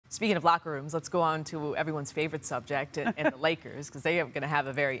Speaking of locker rooms, let's go on to everyone's favorite subject and the Lakers, because they are going to have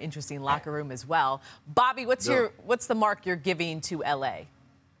a very interesting locker room as well. Bobby, what's the mark you're giving to LA?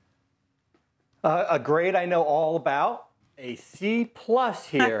 A grade I know all about, a C+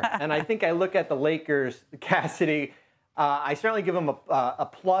 here. And I think I look at the Lakers, Cassidy. I certainly give them a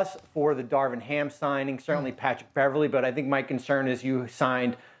plus for the Darvin Ham signing, certainly Patrick Beverley, but I think my concern is you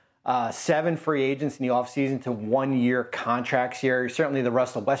signed 7 free agents in the offseason to 1-year contracts here. Certainly the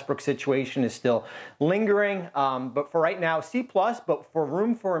Russell Westbrook situation is still lingering, but for right now, C+, but for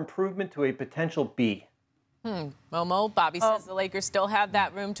room for improvement to a potential B. Momo, Bobby says the Lakers still have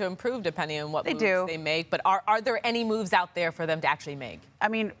that room to improve depending on what moves they make. But are there any moves out there for them to actually make? I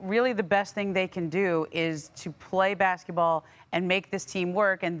mean, really the best thing they can do is to play basketball and make this team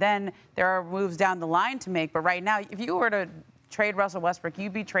work. And then there are moves down the line to make. But right now, if you were to trade Russell Westbrook,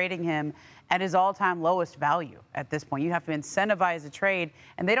 you'd be trading him at his all-time lowest value at this point. You have to incentivize a trade,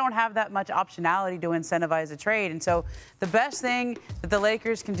 and they don't have that much optionality to incentivize a trade. And so the best thing that the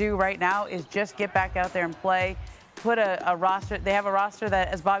Lakers can do right now is just get back out there and play, put a roster. They have a roster that,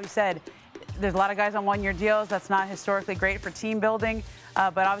 as Bobby said, there's a lot of guys on 1-year deals. That's not historically great for team building,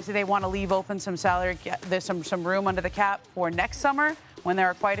 but obviously they want to leave open some salary. There's some room under the cap for next summer when there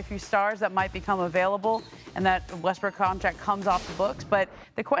are quite a few stars that might become available and that Westbrook contract comes off the books. But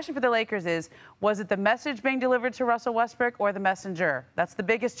the question for the Lakers is, was it the message being delivered to Russell Westbrook or the messenger? That's the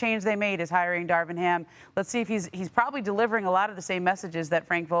biggest change they made, is hiring Darvin Ham. Let's see if he's probably delivering a lot of the same messages that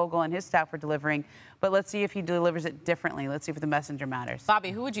Frank Vogel and his staff were delivering, but let's see if he delivers it differently. Let's see if the messenger matters.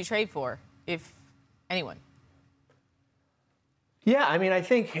 Bobby, who would you trade for, if anyone? Yeah, I mean, I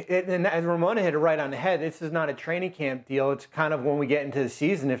think, and as Ramona hit it right on the head, this is not a training camp deal. It's kind of when we get into the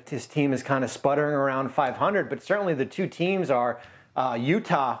season, if this team is kind of sputtering around 500. But certainly the two teams are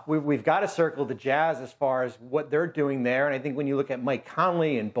Utah. We've got to circle the Jazz as far as what they're doing there. And I think when you look at Mike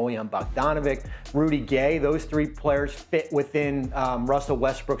Conley and Bojan Bogdanovic, Rudy Gay, those 3 players fit within Russell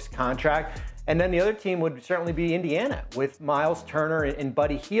Westbrook's contract. And then the other team would certainly be Indiana with Miles Turner and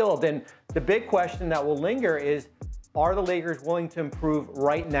Buddy Hield. And the big question that will linger is, are the Lakers willing to improve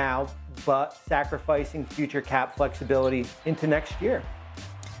right now, but sacrificing future cap flexibility into next year?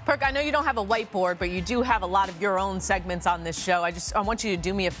 Perk, I know you don't have a whiteboard, but you do have a lot of your own segments on this show. I want you to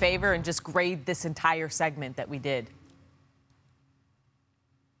do me a favor and just grade this entire segment that we did.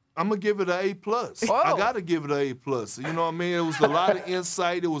 I'm going to give it an A+. I got to give it an A+. You know what I mean? It was a lot of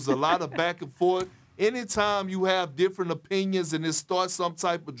insight. It was a lot of back and forth. Anytime you have different opinions and it starts some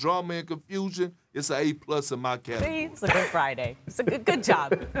type of drama and confusion, it's an A+ in my category. See, it's a good Friday. It's a good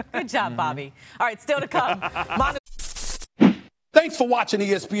job. Good job, Bobby. All right, still to come. Thanks for watching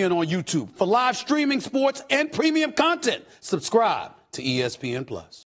ESPN on YouTube. For live streaming, sports, and premium content, subscribe to ESPN+.